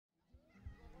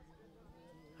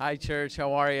Hi, church.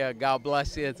 How are you? God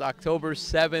bless you. It's October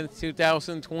 7th,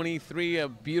 2023, a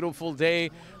beautiful day.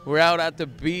 We're out at the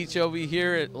beach over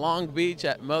here at Long Beach,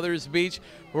 at Mother's Beach.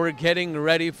 We're getting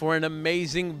ready for an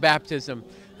amazing baptism.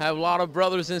 I have a lot of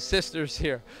brothers and sisters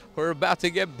here who are about to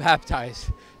get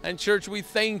baptized. And church, we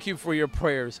thank you for your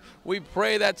prayers. We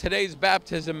pray that today's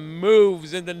baptism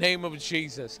moves in the name of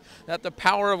Jesus, that the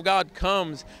power of God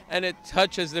comes and it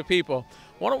touches the people.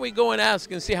 Why don't we go and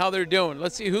ask and see how they're doing?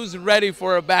 Let's see who's ready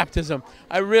for a baptism.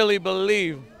 I really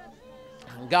believe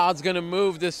God's going to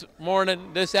move this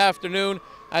morning, this afternoon,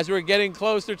 as we're getting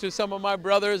closer to some of my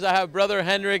brothers. I have Brother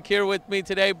Hendrik here with me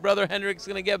today. Brother Hendrik's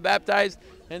going to get baptized.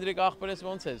 Hendrik Achperes,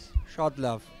 ոնց ես? Շատ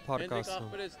լավ, Hendrik փառքասում։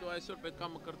 Achperes, դու այսօր պետք է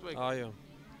մկրտվեք։ Այո,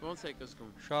 Ոնց եք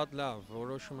զգում? շատ լավ,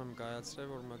 որոշում եմ կայացրել,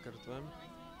 որ մկրտվեմ։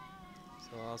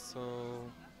 Աստծո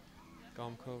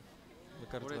կամքով Որ այդ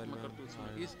մկրտվել եմ։ մկրտությունը։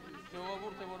 այո։ Իսկ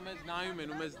ժողովուրդը որ մեզ նայում են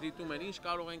ու մեզ դիտում են, ինչ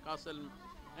կարող ենք ասել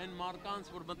այն մարդկանց,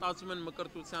 որ մտածում են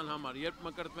մկրտության համար, երբ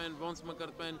մկրտվեն,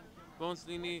 ոնց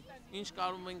լինի, ինչ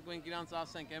կարող ենք մենք իրանց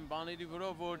ասենք այն բաների վրա,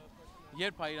 որ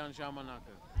երբ է իրան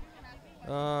ժամանակը։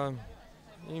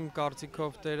 Իմ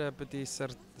կարծիքով Տերը պետք է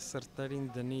սրտերին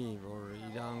դնի, որ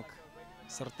իրանք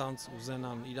սրտանց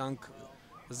ուզենան, իրանք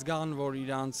զգան, որ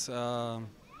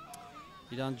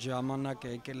իրանց ժամանակը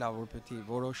եկել է, որ պետք է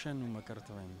որոշեն ու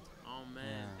մկրտվեն։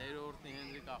 Amen.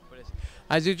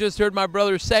 As you just heard my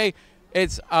brother say,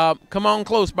 it's come on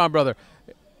close, my brother.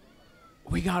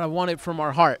 We gotta want it from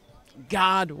our heart.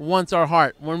 God wants our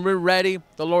heart. When we're ready,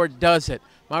 the Lord does it.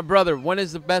 My brother, when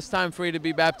is the best time for you to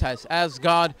be baptized? Ask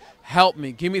God, help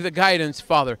me. Give me the guidance,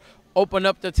 Father. Open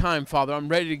up the time, Father. I'm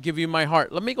ready to give you my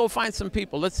heart. Let me go find some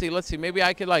people. Let's see. Maybe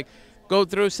I could go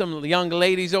through some young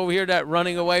ladies over here that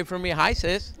running away from me. Hi,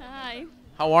 sis. Hi.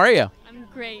 How are you? I'm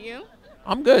great. You?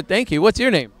 I'm good, thank you. What's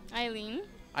your name? Eileen.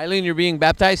 Eileen, you're being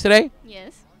baptized today?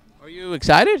 Yes. Are you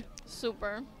excited?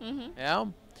 Super. Yeah.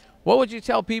 What would you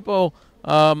tell people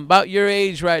about your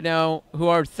age right now who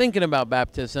are thinking about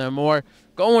baptism or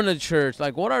going to church?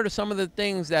 Like, what are some of the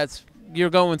things that you're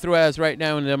going through as right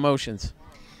now in the emotions?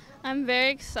 I'm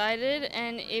very excited,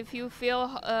 and if you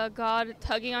feel God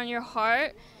tugging on your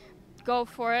heart, go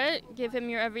for it. Give Him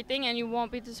your everything, and you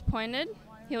won't be disappointed.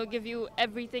 He'll give you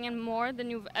everything and more than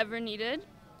you've ever needed.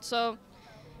 So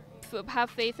have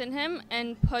faith in Him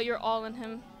and put your all in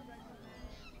Him.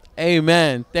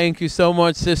 Amen. Thank you so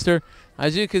much, sister.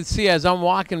 As you can see, as I'm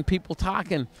walking, people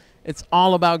talking, it's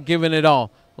all about giving it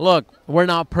all. Look, we're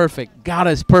not perfect. God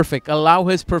is perfect. Allow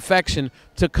His perfection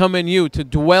to come in you, to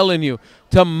dwell in you,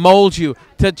 to mold you,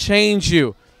 to change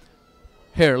you.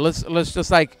 Here, let's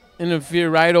just interfere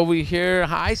right over here.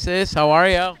 Hi, sis. How are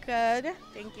you? Good,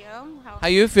 thank you. How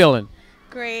you feeling?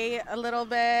 Great. A little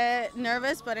bit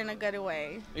nervous, but in a good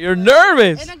way. You're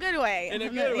nervous? In a good way. In a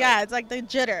good way. Yeah, it's like the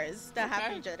jitters, the Okay.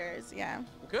 happy jitters. Yeah.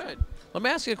 Good. Let me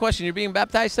ask you a question. You're being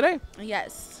baptized today?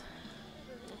 Yes.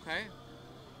 Okay.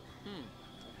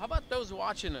 How about those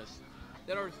watching us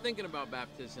that are thinking about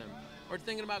baptism or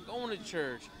thinking about going to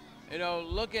church? You know,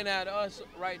 looking at us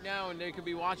right now, and they could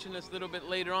be watching us a little bit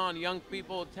later on, young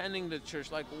people attending the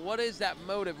church. Like, what is that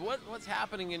motive? What's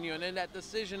happening in you? And then that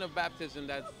decision of baptism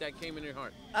that came in your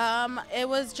heart? It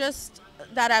was just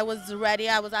that I was ready.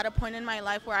 I was at a point in my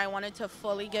life where I wanted to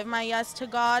fully give my yes to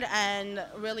God, and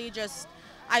really just,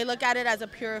 I look at it as a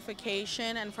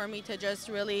purification, and for me to just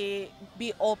really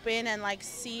be open and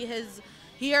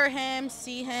hear Him,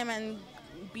 see Him, and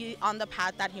be on the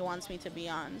path that He wants me to be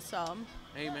on. So.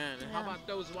 Amen. And how about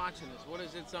those watching us? What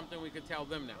is it something we could tell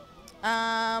them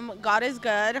now? God is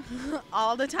good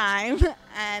all the time,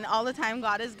 and all the time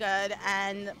God is good,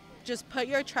 and just put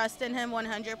your trust in Him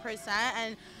 100%,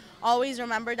 and always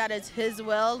remember that it's His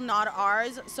will, not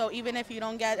ours. So even if you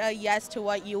don't get a yes to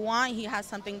what you want, He has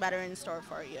something better in store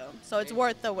for you. So it's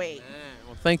worth the wait.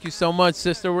 Well, thank you so much,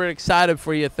 sister. We're excited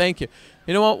for you. Thank you.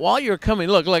 You know what? While you're coming,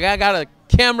 look, I got a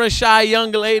camera-shy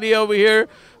young lady over here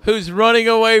who's running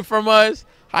away from us.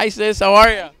 Hi, sis. How are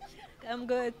you? I'm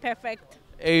good. Perfect.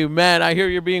 Amen. I hear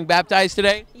you're being baptized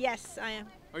today. Yes, I am.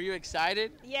 Are you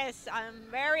excited? Yes, I'm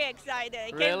very excited.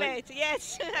 I Really? can't wait.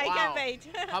 Yes, I can't wait.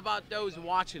 How about those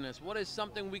watching us? What is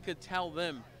something we could tell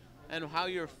them and how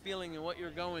you're feeling and what you're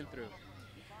going through?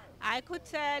 I could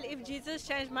tell if Jesus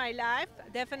changed my life,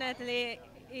 definitely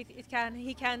he can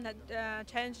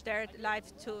change their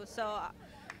life too. So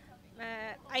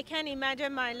I can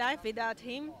imagine my life without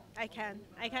Him. I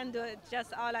can do it.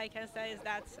 Just all I can say is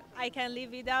that I can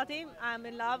live without Him. I'm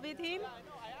in love with Him,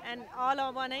 and all I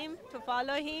want Him, to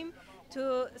follow Him,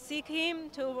 to seek Him,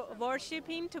 to worship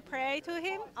Him, to pray to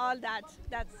Him. All that.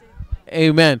 That's it.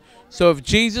 Amen. So if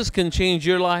Jesus can change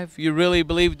your life, you really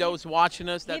believe those watching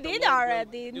us that He the did Lord will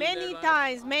already do many their lives?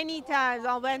 times, many times.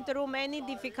 I went through many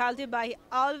difficulty, but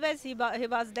always he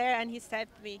was there and he saved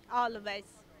me, always.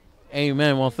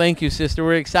 Amen. Well, thank you, sister.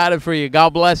 We're excited for you. God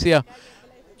bless you.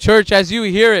 Church, as you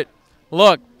hear it,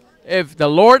 look, if the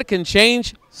Lord can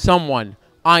change someone,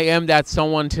 I am that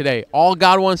someone today. All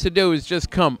God wants to do is just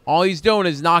come. All he's doing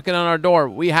is knocking on our door.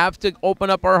 We have to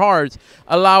open up our hearts,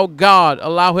 allow God,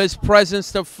 allow his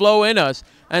presence to flow in us,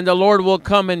 and the Lord will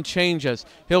come and change us.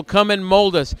 He'll come and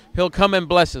mold us. He'll come and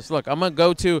bless us. Look, I'm going to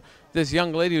go to this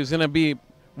young lady who's going to be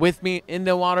with me in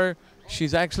the water.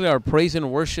 She's actually our praise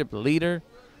and worship leader.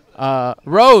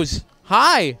 Rose,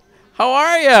 hi. How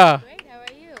are you? Great, how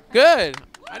are you? Good.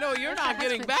 I know you're not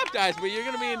getting baptized, but you're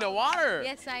going to be in the water.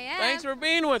 Yes, I am. Thanks for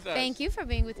being with us. Thank you for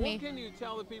being with What me. can you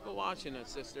tell the people watching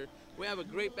us, sister? We have a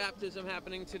great baptism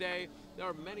happening today. There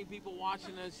are many people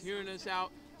watching us, hearing us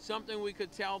out. Something we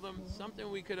could tell them, something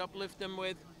we could uplift them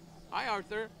with. Hi,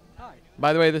 Arthur. Hi.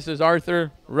 By the way, this is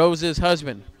Arthur, Rose's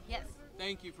husband. Yes.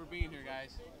 Thank you for being here,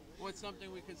 guys. What's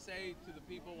something we could say to the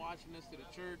people watching us, to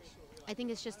the church? I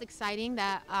think it's just exciting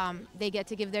that they get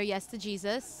to give their yes to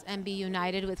Jesus and be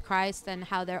united with Christ, and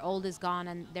how their old is gone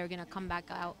and they're going to come back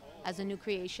out as a new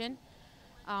creation.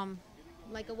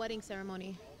 Like a wedding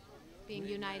ceremony, being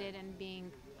united and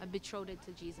being betrothed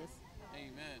to Jesus.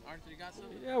 Amen. Arthur, you got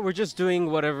something? Yeah, we're just doing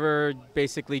whatever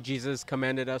basically Jesus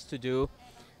commanded us to do.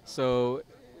 So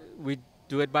we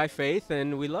do it by faith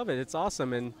and we love it. It's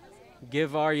awesome. And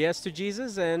give our yes to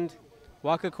Jesus and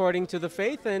walk according to the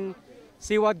faith and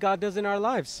see what God does in our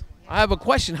lives. I have a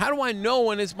question. How do I know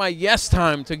when it's my yes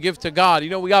time to give to God? You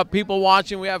know, we got people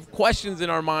watching. We have questions in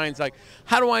our minds like,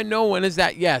 how do I know when is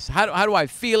that yes? How do I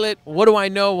feel it? What do I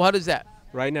know? What is that?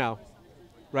 Right now.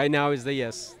 Right now is the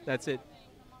yes. That's it.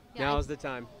 Yeah, Now is the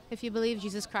time. If you believe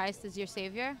Jesus Christ is your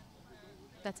Savior,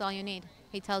 that's all you need.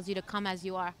 He tells you to come as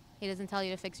you are. He doesn't tell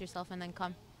you to fix yourself and then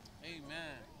come.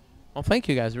 Amen. Well, thank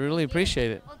you guys. We really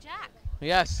appreciate it. Well, Jack,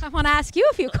 Yes. I want to ask you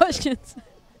a few questions.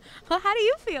 Well, how do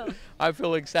you feel? I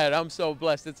feel excited. I'm so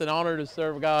blessed. It's an honor to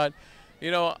serve God.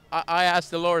 You know, I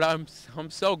asked the Lord, I'm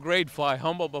so grateful. I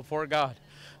humble before God,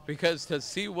 because to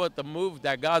see what the move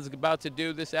that God's about to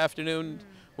do this afternoon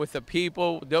with the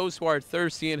people, those who are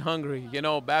thirsty and hungry. You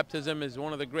know, baptism is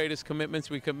one of the greatest commitments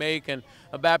we could make, and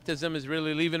a baptism is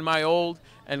really leaving my old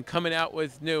and coming out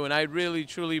with new. And I really,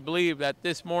 truly believe that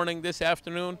this morning, this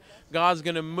afternoon, God's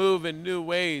going to move in new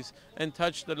ways and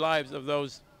touch the lives of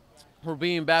those who are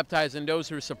being baptized and those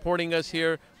who are supporting us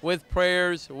here with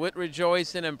prayers, with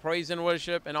rejoicing and praise and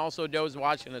worship, and also those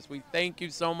watching us. We thank you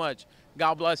so much.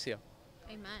 God bless you.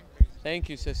 Amen. Thank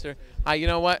you, sister. You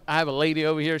know what? I have a lady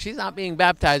over here. She's not being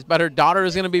baptized, but her daughter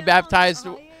is going to be baptized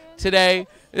today.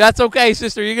 That's okay,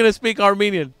 sister. You're going to speak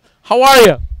Armenian. How are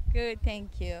you? Good,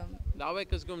 thank you.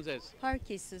 Դավեկս գումզես։ Park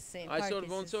Հիսուսին, Այսօր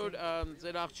ոնց որ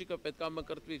ձեր աղջիկը պետք է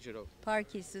մկրտվի ջրով։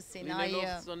 Park Հիսուսին, Լինելով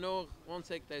այո։ ծնող ոնց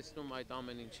եք տեսնում այդ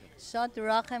ամեն ինչը։ Շատ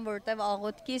ուրախ եմ, որտեվ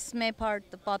աղոթքիս մի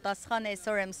պատասխան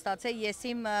այսօր եմ ստացել։ Ես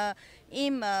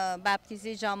իմ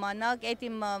բապտիզի ժամանակ այդ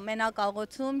իմ մենակ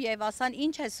աղոթում եւ ասան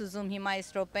ինչ ես ուզում հիմա այս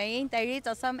րոպեին, Տերից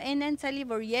ասամ այնց էլի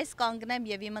որ ես կանգնեմ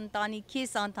եւ իմ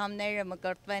ընտանիքիս անդամները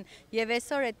մկրտվեն եւ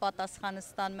այսօր այդ պատասխանը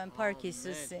ստանում եմ Park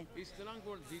Հիսուսին։ Իսկ նրանք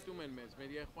որ դիտում են մեզ,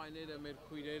 մեր եղբայրները, մեր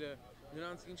քույրերը,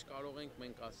 նրանց ինչ կարող ենք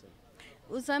մենք ասել։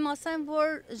 Ուզեմ ասեմ,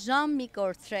 որ ժամ մի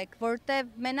կորցրեք,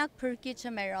 որտեվ մենակ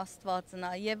փրկիչը մեր Աստվածն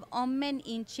է եւ ամեն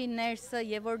ինչի ներսը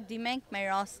եւ որ դիմենք մեր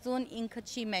Աստծուն, ինքը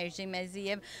չի մերժի մեզի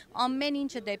եւ ամեն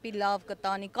ինչը դեպի լավ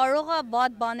կտանի։ Կարող է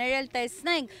վատ բաներ էլ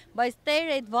տեսնենք, բայց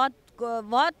Տեր այդ վատ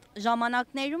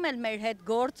ժամանակներում էլ մեր հետ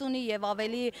գործ ունի եւ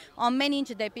ավելի ամեն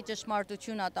ինչը դեպի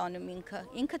ճշմարտություն է տանում ինքը։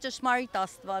 Ինքը ճշմարիտ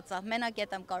Աստված է, մենակ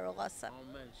այդ եմ կարող ասել։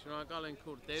 Amen. Շնորհակալ ենք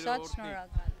քուր Տերը Շատ օրհնի։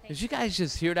 շնորհակալ։ Did you guys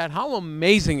just hear that? How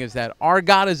amazing is that? Our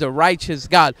God is a righteous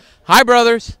God. Hi,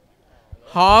 brothers.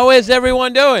 How is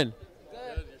everyone doing?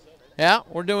 Good. Yeah,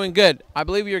 we're doing good. I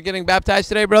believe you're getting baptized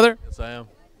today, brother. Yes, I am.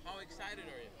 How excited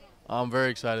are you? I'm very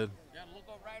excited. Yeah, look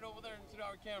right over there into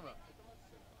our camera.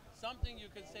 Something you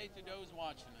could say to those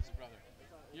watching us, brother.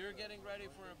 You're getting ready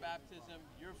for a baptism.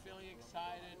 You're feeling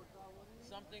excited.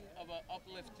 Something of an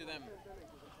uplift to them.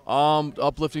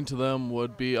 Uplifting to them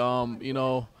would be, you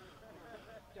know,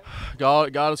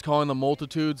 God is calling the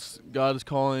multitudes. God is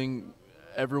calling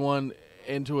everyone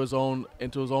into His own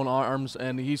arms,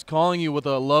 and He's calling you with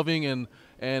a loving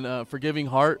and forgiving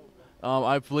heart.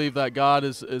 I believe that God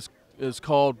is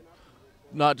called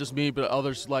not just me, but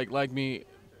others like me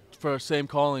for the same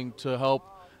calling to help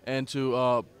and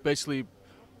to basically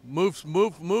move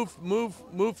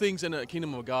things in the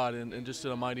kingdom of God and just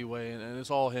in a mighty way. And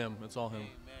it's all Him. It's all Him.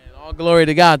 Amen. All glory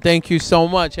to God. Thank you so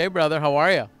much. Hey, brother, how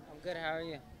are you? I'm good. How are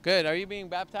you? Good. Are you being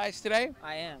baptized today?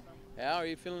 I am. Yeah. Are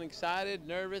you feeling excited,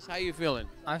 nervous? How you feeling?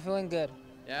 I'm feeling good.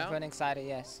 Yeah. I'm feeling excited.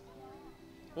 Yes.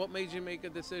 What made you make a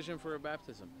decision for a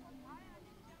baptism?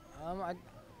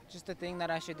 Just a thing that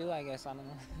I should do. I guess I don't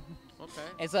know. Okay.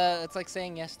 It's like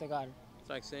saying yes to God. It's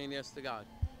like saying yes to God.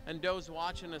 And those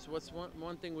watching us, what's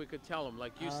one thing we could tell them?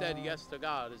 Like you said yes to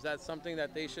God. Is that something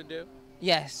that they should do?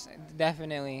 Yes,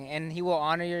 definitely. And He will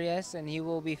honor your yes, and He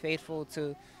will be faithful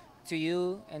to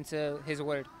you and to His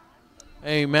word.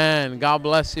 Amen. God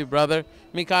bless you, brother.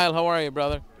 Mikhail, how are you,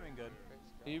 brother? Doing good.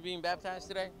 Are you being baptized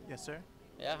today? Yes, sir.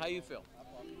 Yeah. How you feel?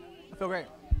 I feel great.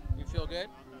 You feel good?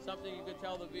 Something you could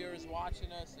tell the viewers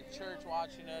watching us, the church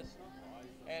watching us,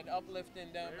 and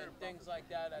uplifting them and things like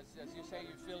that. As you say,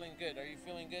 you're feeling good. Are you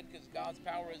feeling good because God's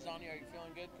power is on you? Are you feeling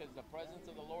good because the presence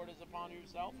of the Lord is upon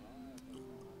yourself?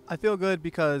 I feel good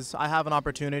because I have an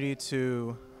opportunity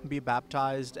to be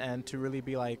baptized and to really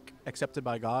be like accepted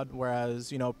by God.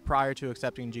 Whereas, prior to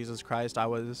accepting Jesus Christ, I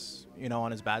was,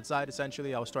 on his bad side,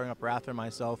 essentially. I was storing up wrath for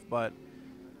myself. But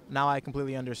now I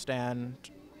completely understand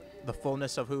the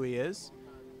fullness of who he is.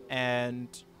 And,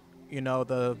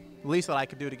 the least that I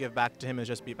could do to give back to him is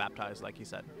just be baptized, like he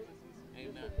said.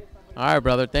 Amen. All right,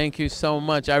 brother. Thank you so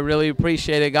much. I really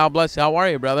appreciate it. God bless you. How are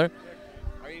you, brother?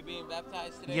 Are you being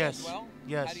baptized today as well?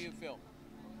 Yes. How do you feel?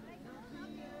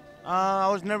 I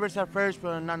was nervous at first,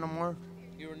 but not no more.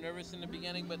 You were nervous in the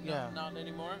beginning, but Yeah. not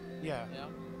anymore? Yeah. Yeah.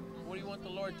 What do you want the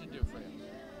Lord to do for you?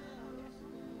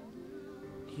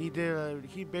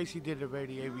 He basically did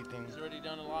already everything. He's already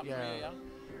done a lot for you, yeah?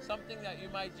 Something that you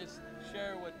might just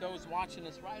share with those watching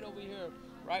us right over here,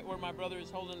 right where my brother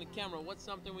is holding the camera. What's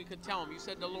something we could tell him? You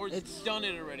said the Lord's done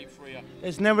it already for you.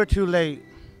 It's never too late.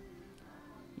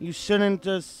 You shouldn't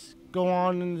just go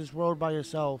on in this world by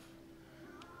yourself.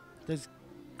 Just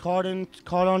call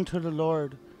on to the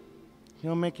Lord.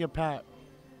 He'll make your path.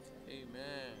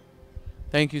 Amen.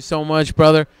 Thank you so much,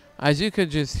 brother. As you could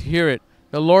just hear it,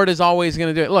 the Lord is always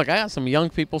going to do it. Look, I got some young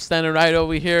people standing right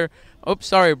over here. Oops,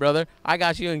 sorry, brother. I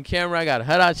got you in camera. I got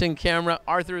Hadach in camera.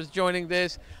 Arthur is joining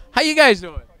this. How you guys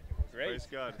doing? Great. Praise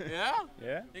God. Yeah?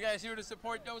 Yeah. You guys here to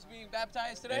support those being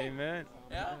baptized today? Amen.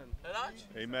 Yeah?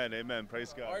 Hadach? Amen. Amen.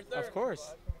 Praise God. Arthur? Of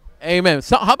course. Amen.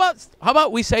 So how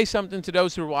about we say something to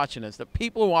those who are watching us, the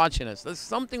people watching us. There's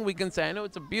something we can say. I know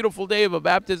it's a beautiful day of a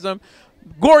baptism.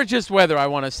 Gorgeous weather, I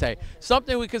want to say.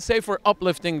 Something we could say for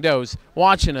uplifting those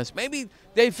watching us. Maybe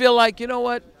they feel like, you know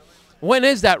what? When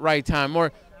is that right time?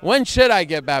 Or when should I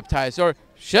get baptized? Or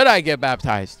should I get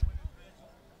baptized?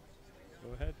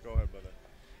 Go ahead. Go ahead,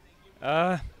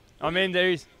 brother. I mean, there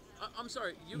is. I'm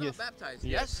sorry. You Yes. got baptized.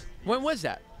 Yes. When was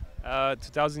that?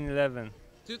 2011.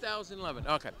 2011.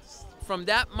 Okay. From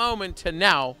that moment to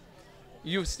now,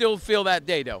 you still feel that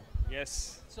day, though.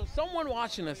 Yes. So someone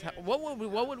watching us, what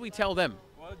would we tell them?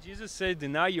 Well, Jesus said,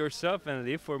 "Deny yourself and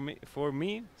live for me." For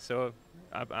me, so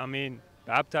I mean,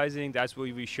 baptizing. That's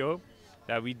what we show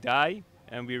that we die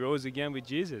and we rose again with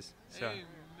Jesus. So.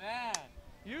 Amen.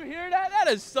 You hear that? That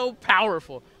is so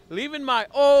powerful. Leaving my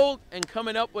old and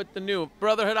coming up with the new.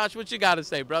 Brother Hadach, what you got to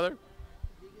say, brother?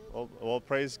 Well,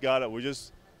 praise God. We're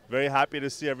just very happy to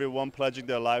see everyone pledging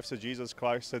their lives to Jesus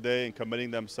Christ today and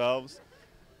committing themselves.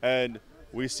 And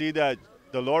we see that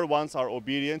the Lord wants our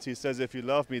obedience. He says, if you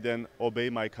love me, then obey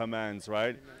my commands,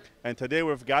 right? And today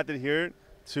we've gathered here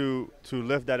to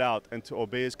live that out and to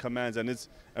obey his commands. And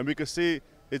we can see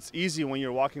it's easy when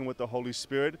you're walking with the Holy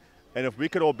Spirit. And if we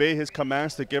could obey his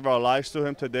commands to give our lives to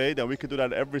him today, then we could do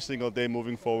that every single day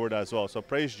moving forward as well. So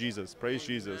praise Jesus. Praise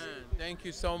Jesus. Thank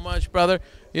you so much, brother.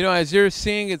 You know, as you're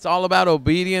seeing, it's all about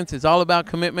obedience. It's all about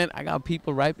commitment. I got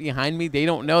people right behind me. They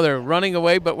don't know. They're running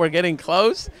away, but we're getting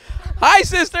close. Hi,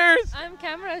 sisters. I'm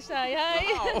camera shy.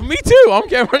 Hi. Oh, me too. I'm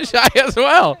camera shy as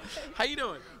well. How you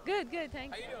doing? Good, good.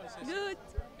 Thank you. How you doing, sister? Good.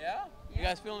 Yeah? You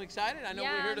guys feeling excited? I know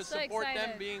Yeah, we're here I'm to so support them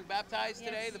excited. being baptized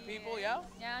today, the people, yeah?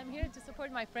 Yeah, I'm here to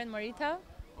support my friend Marita.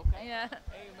 Okay. Yeah.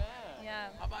 Amen. Yeah.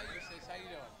 How about you, sis? How you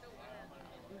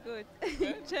doing? Good.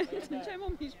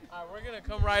 All right, we're going to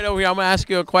come right over here. I'm going to ask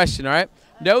you a question, all right?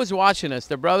 Those watching us,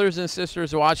 the brothers and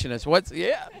sisters watching us,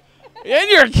 yeah. And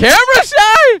you're camera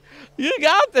shy? You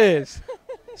got this.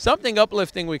 Something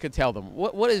uplifting we could tell them.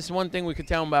 What is one thing we could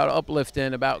tell them about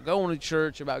uplifting, about going to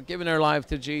church, about giving their life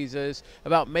to Jesus,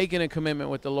 about making a commitment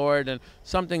with the Lord, and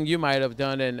something you might have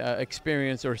done and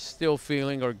experienced or still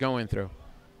feeling or going through?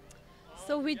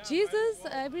 So with Jesus,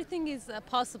 everything is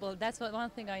possible. That's one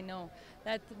thing I know.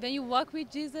 That when you walk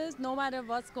with Jesus, no matter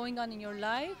what's going on in your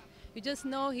life, you just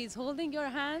know he's holding your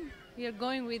hand. You're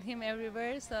going with him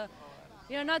everywhere. So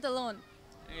you're not alone.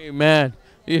 Amen.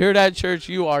 You hear that, church?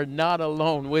 You are not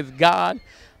alone with God.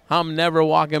 I'm never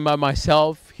walking by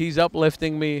myself. He's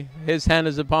uplifting me. His hand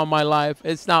is upon my life.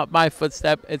 It's not my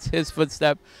footstep, it's his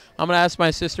footstep. I'm going to ask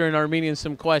my sister in Armenian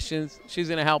some questions. She's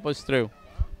going to help us through.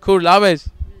 Cool, love is.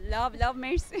 Love,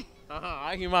 merci.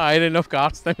 I didn't know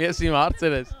Carsten, yes, he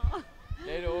martyrs.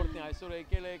 Դեր օրտնի այսօր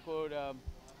եկել եք որ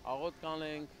աղոտ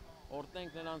կանենք,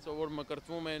 օրտնենք նրանց որ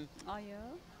մկրտվում են։ Այո։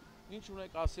 Ինչ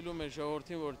ունեք ասելու մեր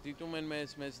ժողովրդին որ դիտում են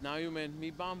մեզ նայում են, մի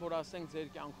բան որ ասենք ձեր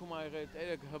կյանքում ա եղել,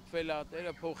 Տերը հպվել ա,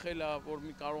 Տերը փոխել ա, որ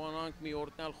մի կարողանանք մի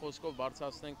օրտնալ խոսքով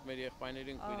բարձրացնենք մեր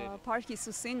եղբայրներին քույրերին։ Փառք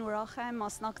Հիսուսին ուրախ եմ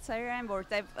մասնակցել եմ,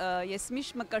 որտեվ ես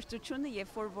միշտ մկրտությունը,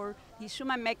 երբ որ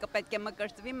հիշում եմ մեկը պետք է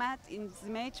մկրտվի, ինձ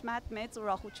մեծ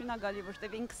ուրախություն ա գալի,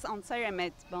 որտեվ ինքս անցել եմ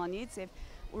այդ բանից եւ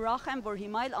ուրախ եմ, որ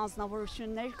հիմա էլ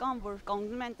անձնավորություններ կան, որ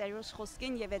կանգնում են Տերոջ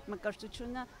խոսքին եւ այդ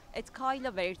մկրտությունը, այդ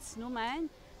քայլը վերցնում են,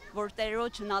 որ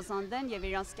Տերոջ հնազանդեն եւ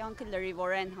իրանց կյանքը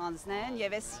լրիվորեն հանձնեն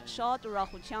եւ ես շատ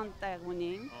ուրախության տեղ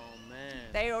ունիմ։ Ամեն։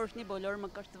 Տեր օրհնի բոլոր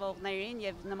մկրտվողներին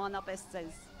եւ նմանապես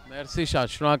ձեզ։ Merci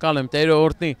շատ, շնորհակալ եմ, Տերը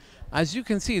օրհնի։ As you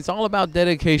can see, it's all about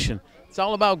dedication. It's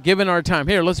all about giving our time.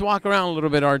 Here, let's walk around a little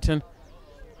bit, Arton.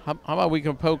 How about we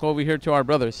can poke over here to our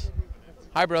brothers?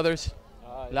 Hi, brothers.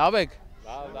 Լավ եք։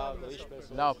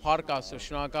 Լավ, փառք Աստծո,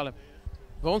 շնորհակալ եմ։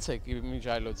 Ոնց եք մինչ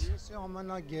այլոց։ Ես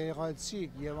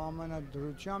ամենագեղեցիկ եւ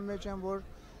ամենադրության մեջ եմ, որ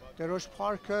Տերոջ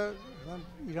փառքը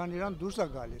իրան դուրս է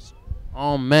գալիս։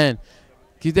 Ամեն։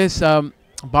 Գիտես,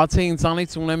 բացի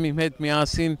ինձանից ունեմ իմ հետ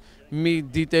միասին մի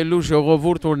դիտելու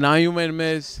ժողովուրդ, որ նայում էր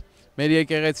մեզ, մեր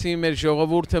եկեղեցի, մեր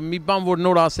ժողովուրդը, մի բան որ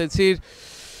նոր ասեցիր,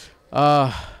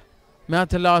 մի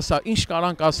հատ լասա, ինչ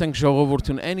կարանք ասենք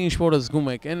ժողովուրդուն, այն ինչ որ զգում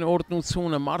եք, այն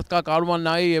օրտնությունը, մարդկա կարող է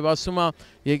նայի եւ ասում է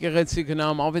եկեղեցի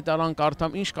գնամ, ավետարան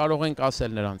կարդամ, ինչ կարող ենք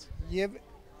ասել նրանց։ Եվ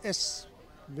այս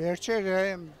վերջերը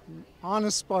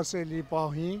անսպասելի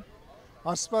պահին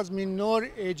Աստված մի նոր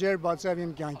էջեր բացավ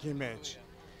իմ կյանքի մեջ։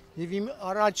 Եվ իմ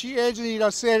առաջի էջը իր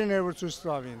սերն էր որ ցույց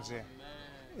տավ ինձ։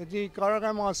 Դա կարող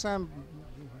եմ ասեմ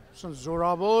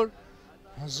զորավոր,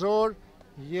 հզոր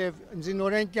եւ ինձ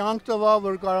նորեն կյանք տվա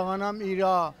որ կարողանամ իր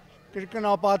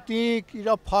կրկնապատիկ, իր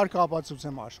փառք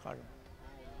ապացուցեմ աշխարհում։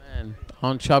 Ամեն։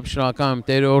 Անչափ շնորհակալ եմ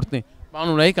Տերը օրհնի։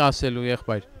 Բան ունեիք ասելու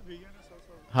եղբայր։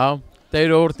 Հա,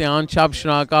 Տերը օրհնի, անչափ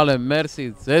շնորհակալ եմ, merci,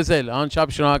 ձեզ էլ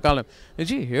անչափ շնորհակալ եմ։ Did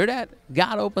you hear that?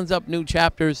 God opens up new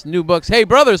chapters, new books. Hey,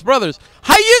 brothers,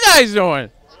 how you guys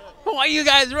doing? Why are you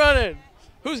guys running?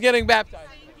 Who's getting baptized?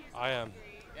 I am.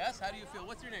 Yes, how do you feel?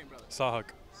 What's your name, brother?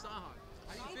 Sahak. Sahak.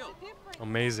 How do you feel?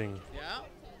 Amazing. Yeah?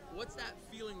 What's that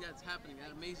feeling that's happening,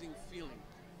 that amazing feeling?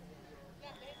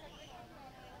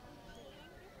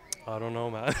 I don't know,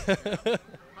 man.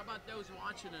 How about those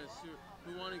watching us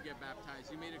who want to get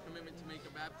baptized? You made a commitment to make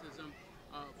a baptism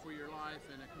for your life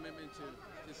and a commitment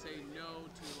to say no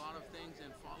to a lot of things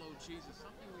and follow Jesus.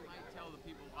 Something we might tell the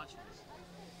people watching us.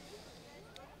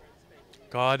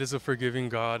 God is a forgiving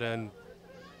God, and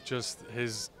just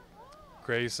His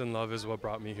grace and love is what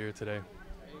brought me here today.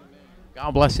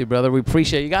 God bless you, brother. We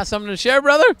appreciate it. You got something to share,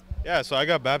 brother? Yeah, so I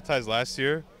got baptized last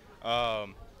year. I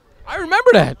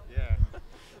remember that. Yeah.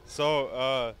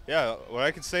 So, yeah, what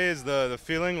I could say is the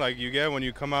feeling like you get when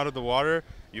you come out of the water,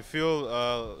 you feel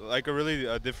like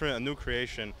a new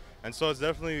creation. And so it's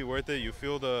definitely worth it. You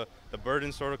feel the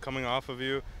burden sort of coming off of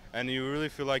you, and you really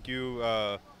feel like you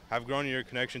have grown in your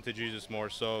connection to Jesus more.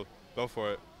 So go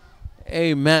for it.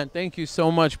 Amen. Thank you so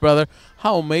much, brother.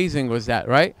 How amazing was that,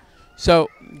 right? So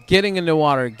getting in the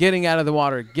water, getting out of the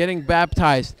water, getting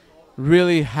baptized,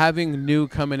 really having new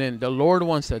coming in. The Lord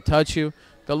wants to touch you.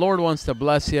 The Lord wants to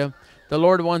bless you. The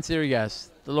Lord wants your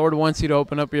yes. The Lord wants you to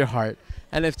open up your heart.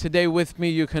 And if today with me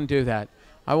you can do that,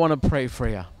 I want to pray for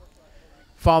you.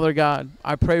 Father God,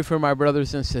 I pray for my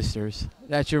brothers and sisters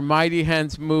that your mighty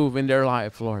hands move in their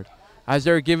life, Lord, as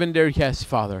they're giving their yes,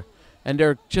 Father, and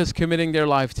they're just committing their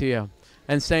life to you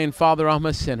and saying, Father, I'm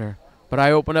a sinner, but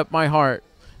I open up my heart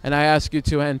and I ask you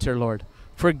to enter, Lord.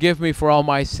 Forgive me for all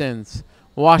my sins.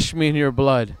 Wash me in your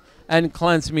blood and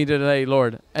cleanse me today,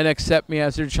 Lord, and accept me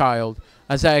as your child,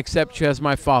 as I accept you as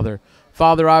my Father.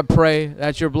 Father, I pray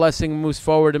that your blessing moves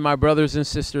forward in my brothers and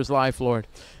sisters' life, Lord,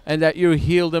 and that you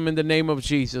heal them in the name of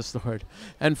Jesus, Lord.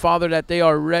 And Father, that they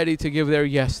are ready to give their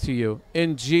yes to you.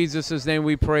 In Jesus' name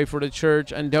we pray for the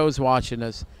church and those watching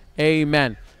us.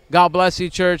 Amen. God bless you,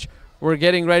 church. We're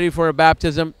getting ready for a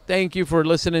baptism. Thank you for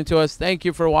listening to us. Thank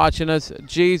you for watching us.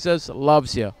 Jesus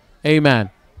loves you.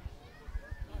 Amen.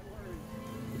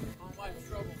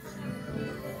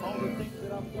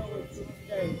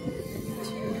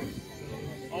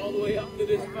 All the way up to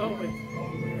this moment,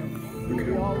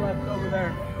 we all left over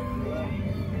there.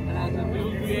 And as a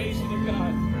new creation of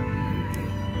God,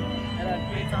 and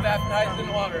I've been baptized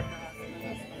in water.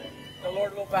 The the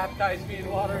Lord will baptize me in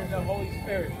water and the Holy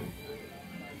Spirit.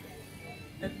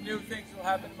 And new things will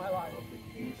happen in my life.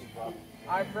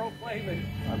 I proclaim it.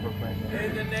 I proclaim it.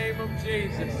 In the name of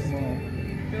Jesus.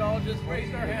 Amen. You can all just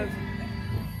raise our hands.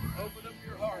 Open up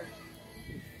your heart.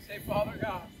 Say, Father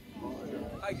God,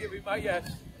 I give you my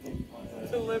yes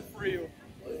to live for you,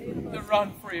 to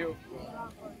run for you.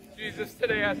 Jesus,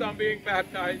 today as I'm being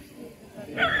baptized,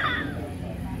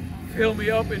 fill me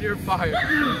up in your fire.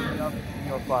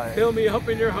 Fill me up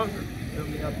in your hunger.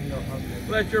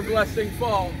 Let your blessing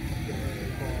fall.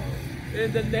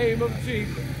 In the name of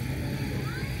Jesus.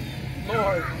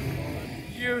 Lord,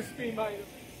 use me mightily.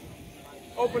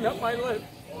 Open up my lips.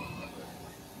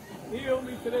 Heal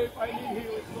me today if I need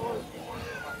healing, Lord.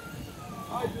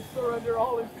 I just surrender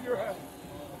all into your hands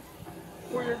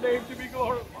for your name to be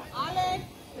glorified.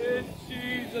 In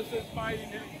Jesus' mighty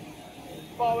name.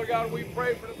 Father God, we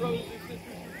pray for the brothers and sisters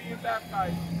who are being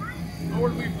baptized.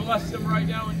 Lord, we bless them right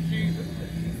now in Jesus'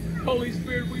 name. Holy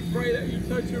Spirit, we pray that you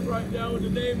touch them right now in the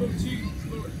name of Jesus,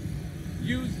 Lord.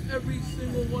 Use every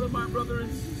single one of my brother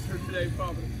and sister today,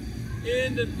 Father.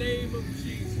 In the name of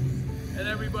Jesus. And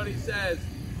everybody says,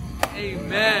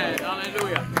 amen.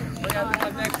 Hallelujah. Bring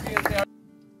everyone next to you and say,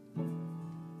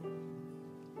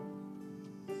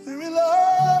 we're in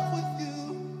love with you.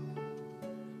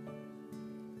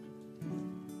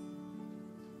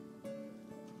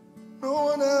 No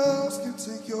one else can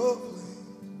take your place.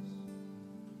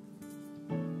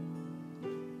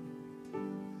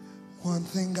 One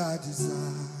thing I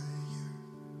desire,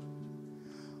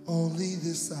 only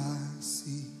this I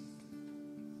seek,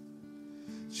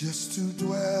 just to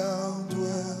dwell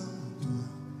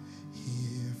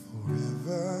here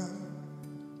forever.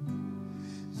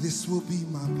 This will be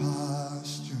my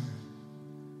posture,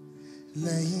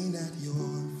 laying at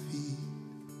your feet.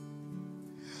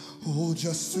 Oh,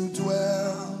 just to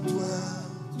dwell here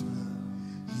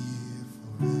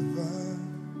forever.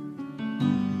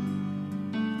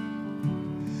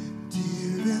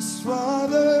 Dearest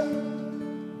Father,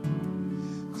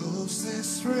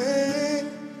 closest friend,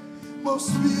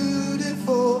 most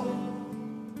beautiful,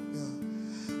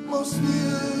 most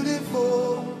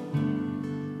beautiful.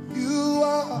 You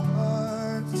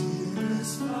are,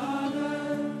 dearest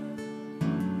Father,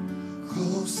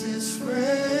 closest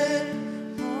friend,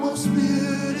 most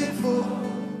beautiful.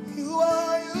 You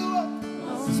are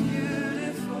most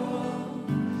beautiful.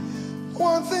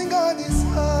 One thing I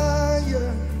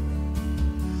desire,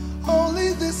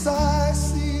 only this I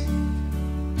see,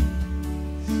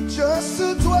 just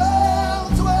to dwell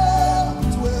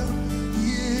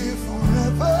here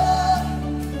forever.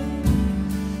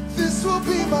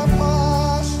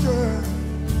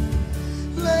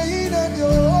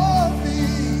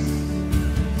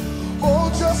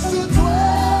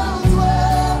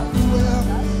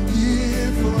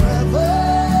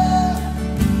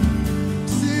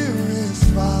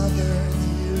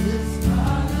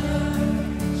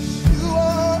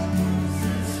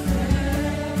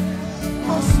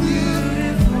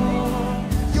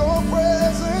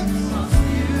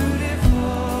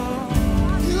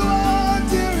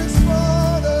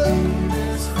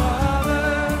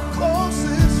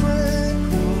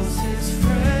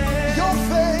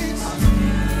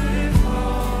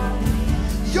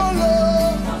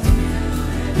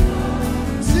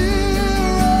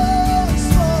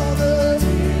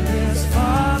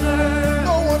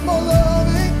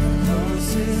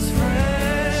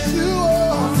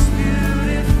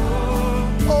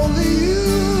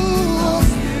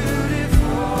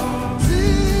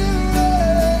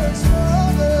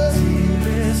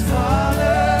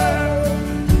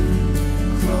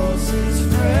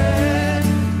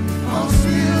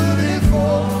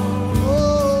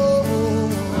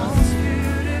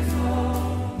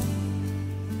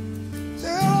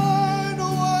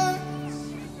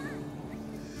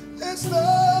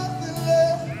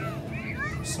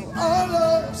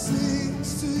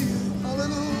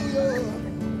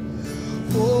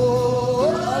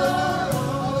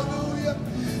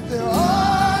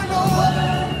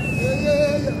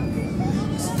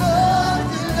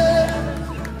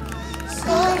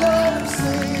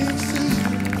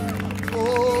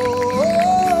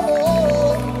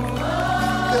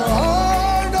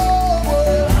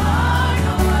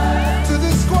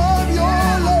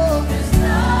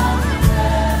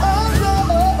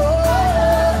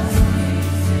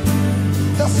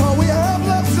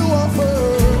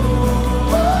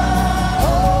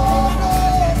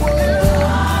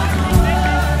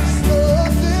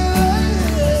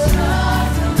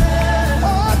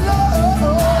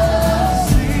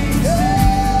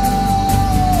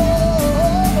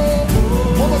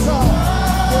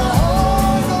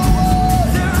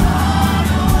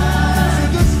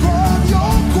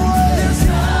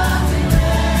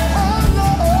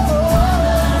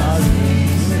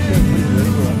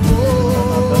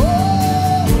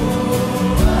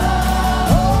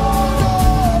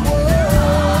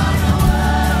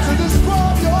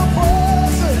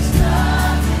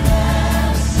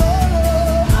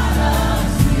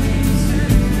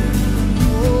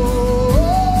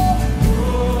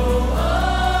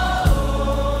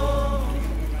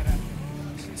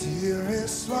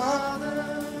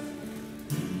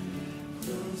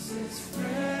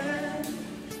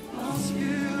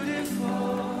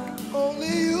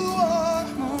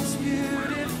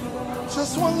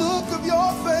 Just one look of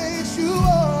your face, you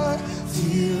are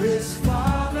dearest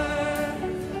Father,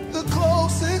 the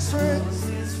closest friend,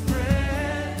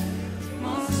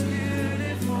 most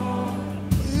beautiful.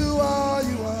 You are,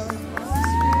 you are.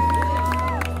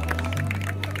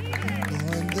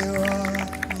 When there are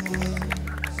no words,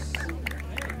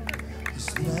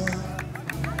 it's love.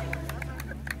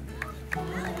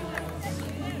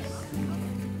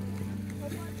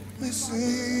 We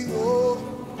sing,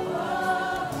 oh,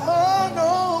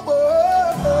 no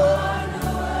word,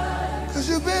 'cause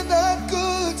you've been that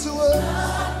good to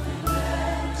us,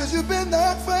 'cause you've been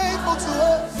that faithful to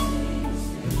us.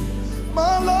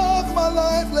 My love, my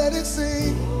life, let it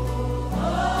sing.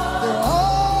 There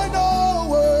are no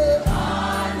words.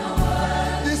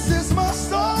 This is my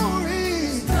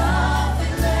story.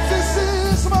 This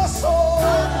is my song.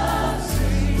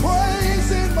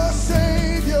 Praising my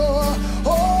Savior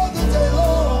all the day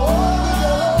long, all the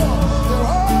day long. There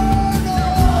are no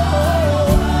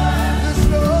words. There's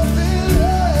nothing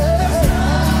left.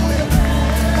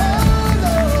 I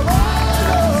love, I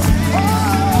love,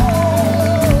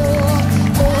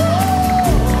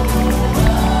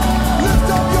 lift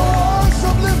up your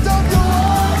worship, lift up your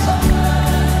worship.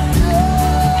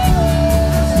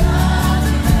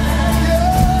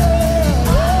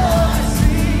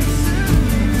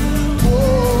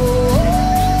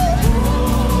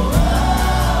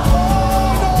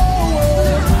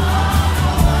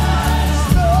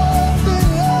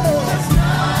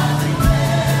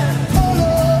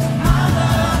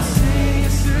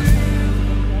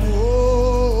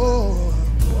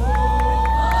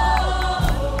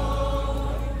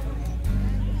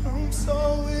 I'm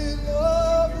so in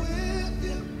love with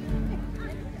you.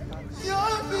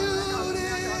 You're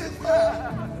beautiful,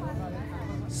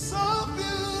 so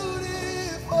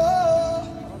beautiful.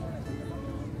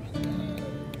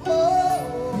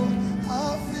 Oh,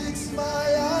 I'll fix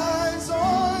my eyes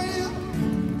on you.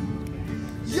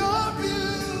 You're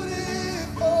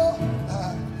beautiful,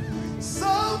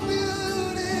 so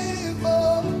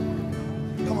beautiful.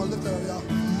 Come on, lift that up,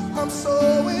 y'all. I'm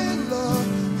so in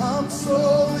love. I'm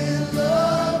so in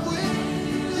love with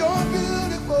you. You're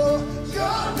beautiful.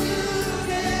 You're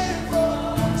beautiful.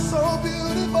 So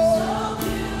beautiful.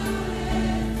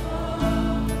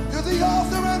 You're the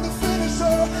author and the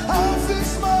finisher. I'll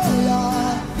fix my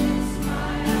eyes.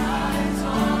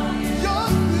 You're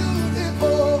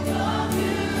beautiful.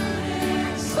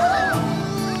 So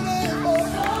beautiful.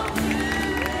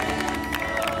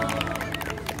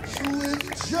 So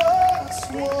with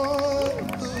just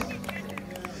one look,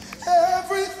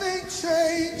 everything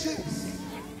changes.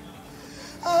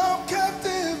 I'm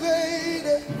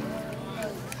captivated.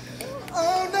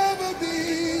 I'll never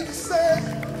be the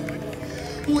same.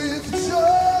 With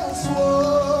just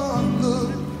one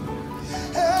look,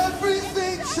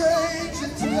 everything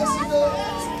changes. Yes, it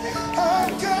does.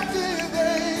 I'm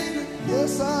captivated.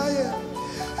 Yes, I am.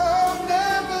 I'll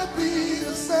never be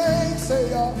the same.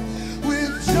 Say y'all.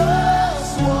 With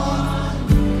just one,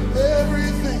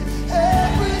 everything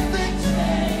changes.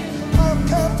 I'm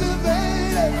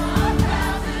captivated.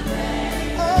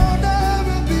 I'll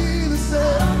never be the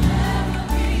same.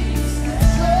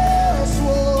 Just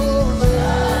one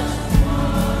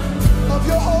of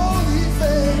your holy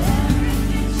face.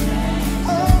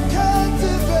 I'm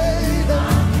captivated.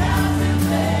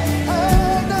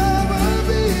 I'll never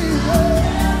be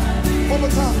there. One more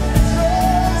time.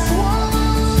 Just one.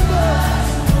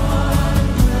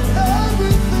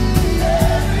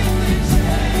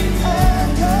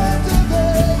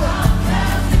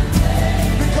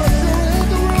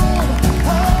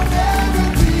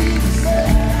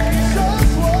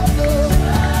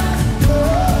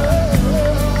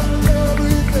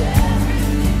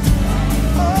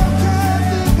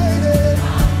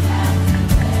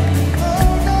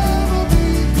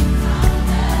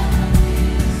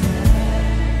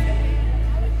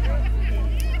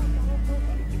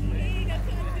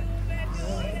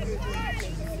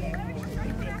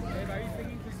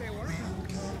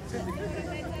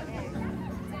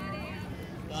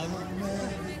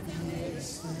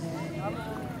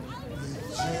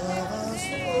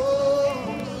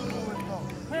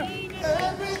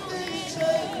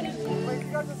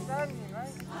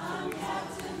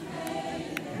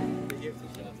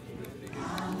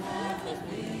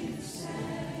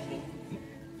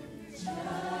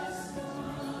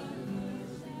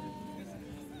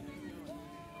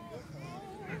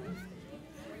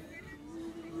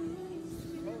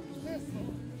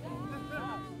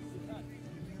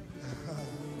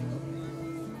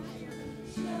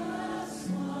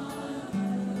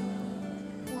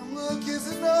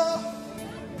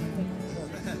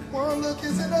 One look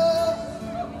is enough.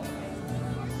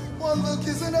 One look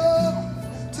is enough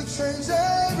to change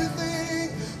everything.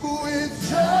 With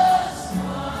just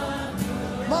one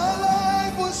look, my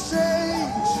life was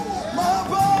changed, my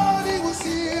body was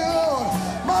healed,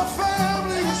 my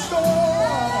family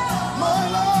restored, my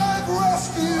life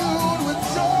rescued with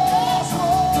just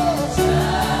one look.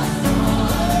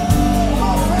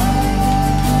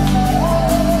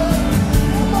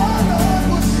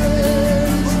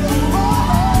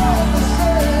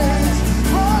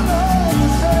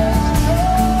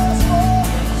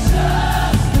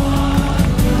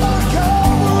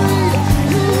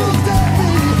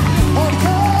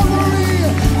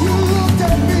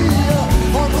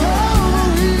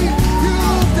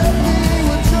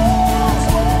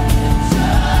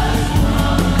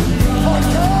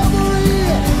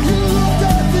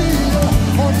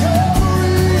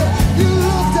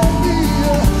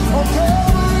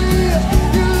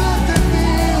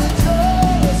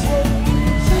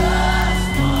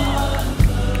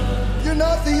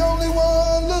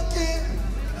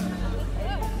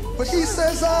 But he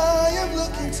says I am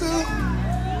looking too.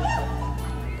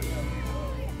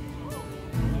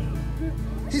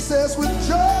 He says with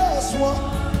just one,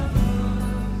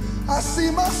 I see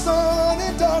my son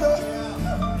and daughter,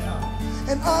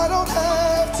 and I don't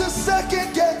have to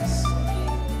second guess,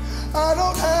 I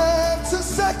don't have to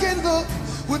second look.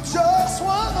 With just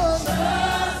one,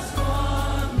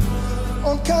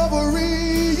 on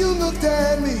Calvary you looked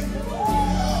at me,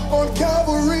 on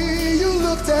Calvary you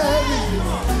looked at me,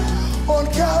 on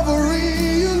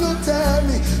Calvary you looked at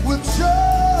me. With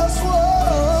just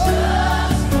one,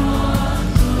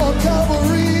 on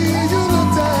Calvary you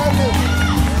looked at me,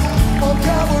 on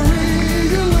Calvary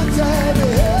you looked at me,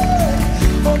 hey.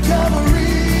 On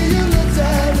Calvary you looked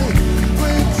at me.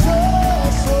 With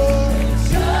just one,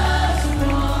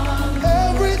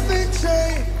 everything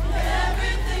changed.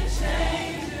 Everything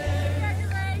changed.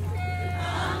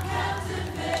 I'm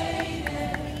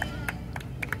captivated.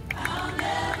 I'll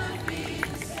never be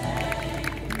the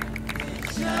same. With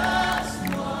just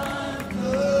one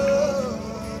look,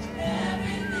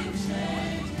 everything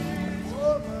changed.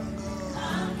 Oh my God.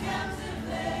 I'm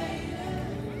captivated.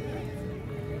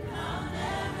 I'll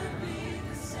never be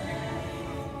the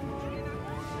same.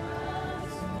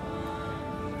 Just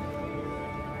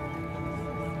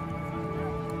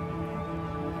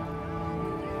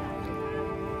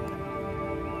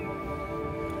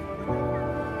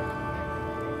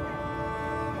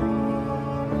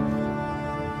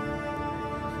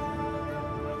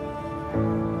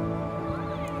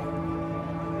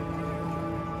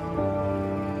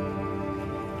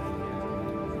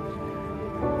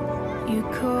You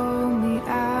call me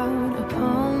out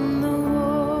upon the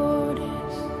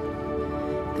waters,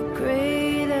 the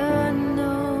great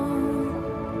unknown,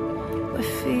 where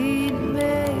feet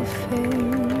may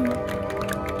fail.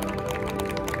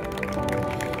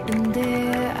 And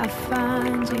there I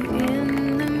find you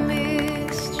in the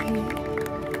mystery,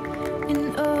 in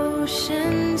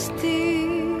oceans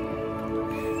deep,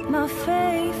 my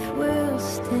faith will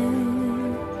stand.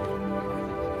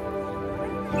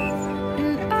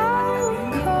 And I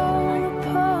will call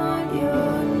upon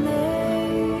your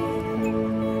name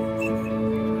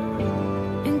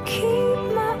and keep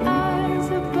my eyes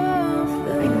above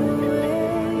the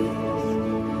waves.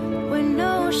 When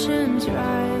oceans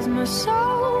rise, my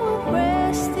soul will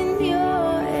rest in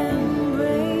your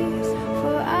embrace.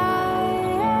 For I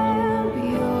am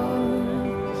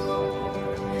yours.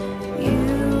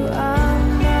 You are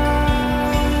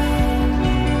mine.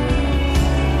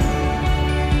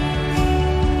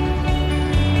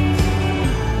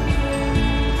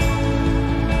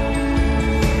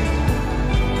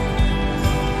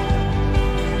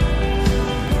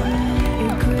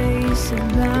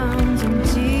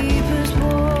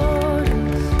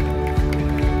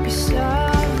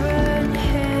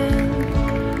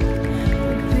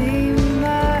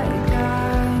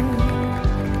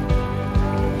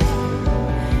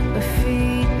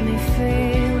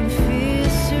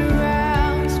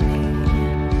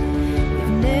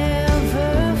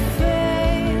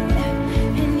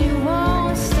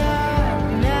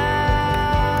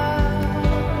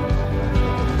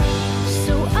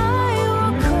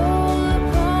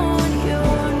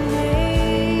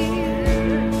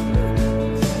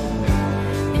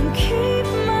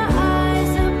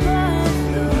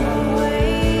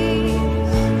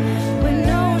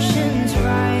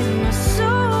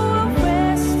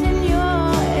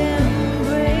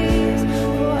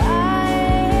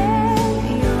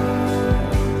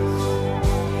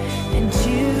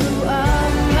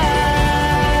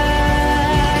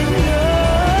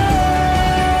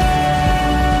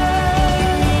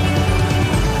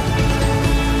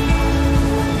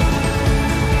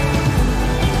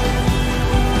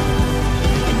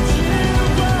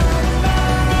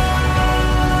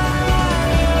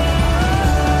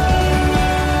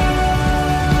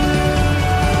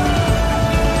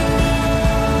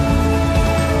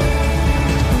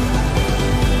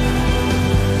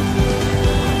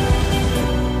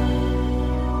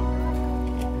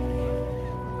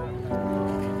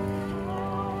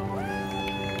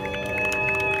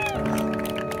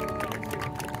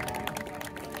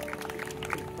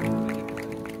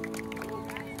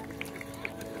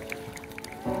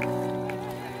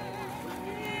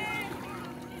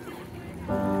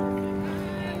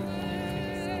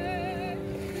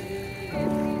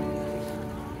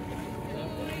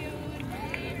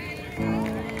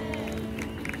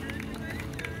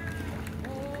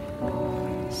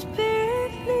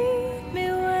 Spirit, lead me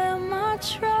where my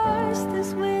trust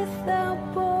is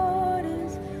without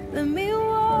borders. Let me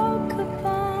walk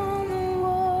upon the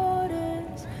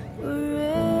waters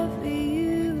wherever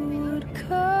you would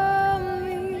call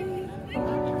me.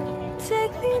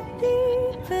 Take me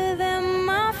deeper than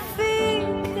my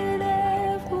feet could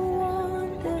ever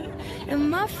wander, and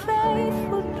my faith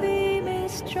will be made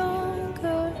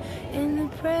stronger in the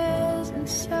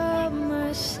presence of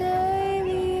my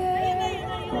Savior.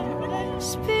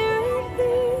 Spirit,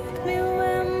 lead me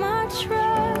where my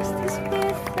trust is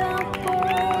without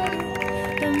borders.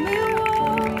 Let me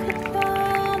walk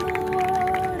upon the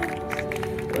waters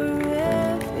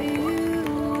wherever you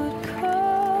would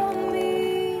call me.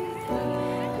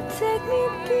 Take me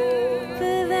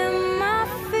deeper than my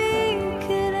feet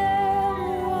could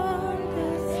ever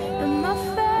wander, and my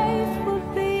faith will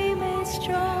be made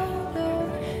stronger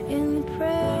in the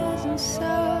presence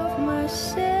of my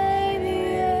Savior.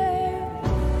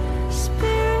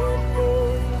 Spirit,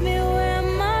 lead me where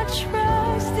my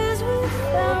trust is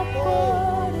without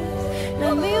borders.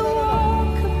 Let me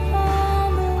walk upon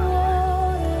the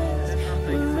waters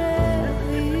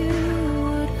wherever you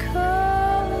would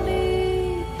call me.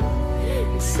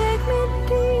 Take me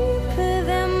deeper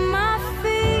than my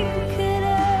feet could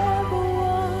ever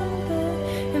wander,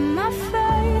 and my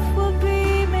faith will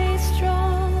be made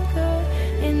stronger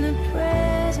in the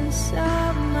presence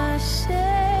of my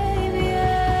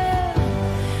Savior.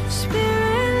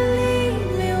 Spirit, lead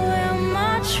me where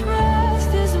my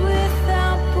trust is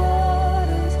without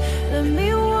borders. Let me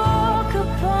walk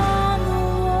upon the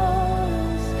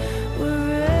waters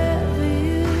wherever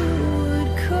you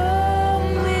would call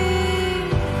me.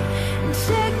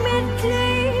 Take me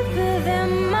deeper than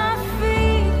my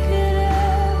feet could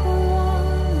ever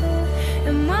wander,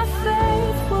 and my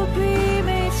faith will be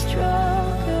made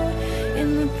stronger in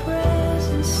the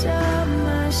presence of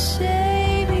my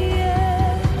Savior.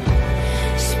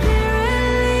 Spirit,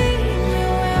 lead me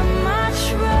where my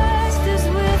trust is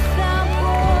without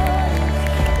borders.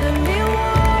 Let me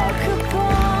walk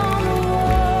upon the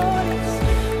waters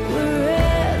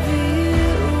wherever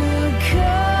you would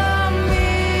call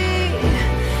me.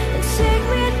 Take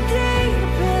me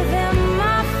deeper than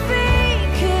my feet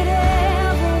could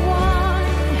ever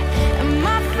wander, and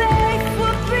my faith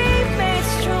will be made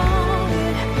stronger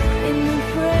in the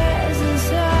presence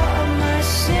of my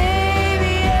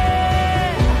Savior.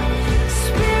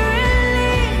 Spirit,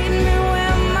 lead me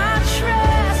where my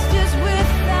trust is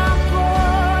without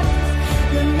borders.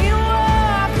 Let me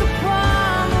walk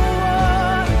upon the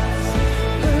waters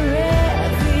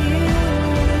wherever you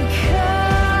would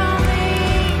call me.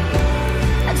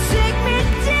 Take me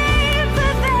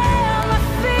deeper than my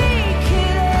feet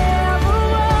could ever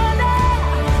wander,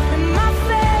 and my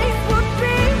faith will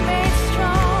be made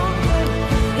stronger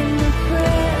in the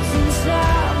presence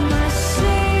of my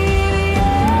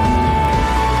Savior.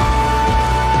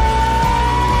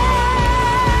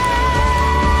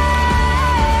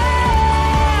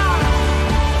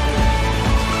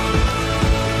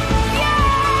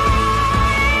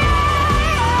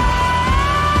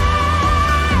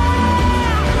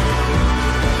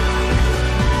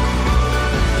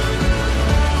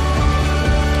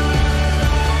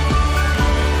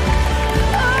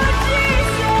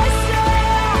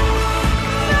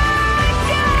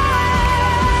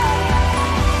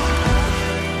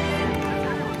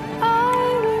 I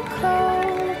will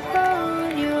call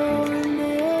upon your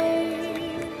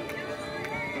name.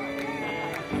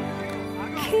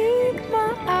 Keep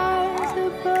my eyes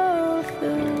above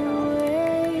the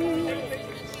waves.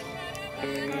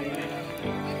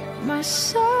 My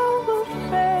soul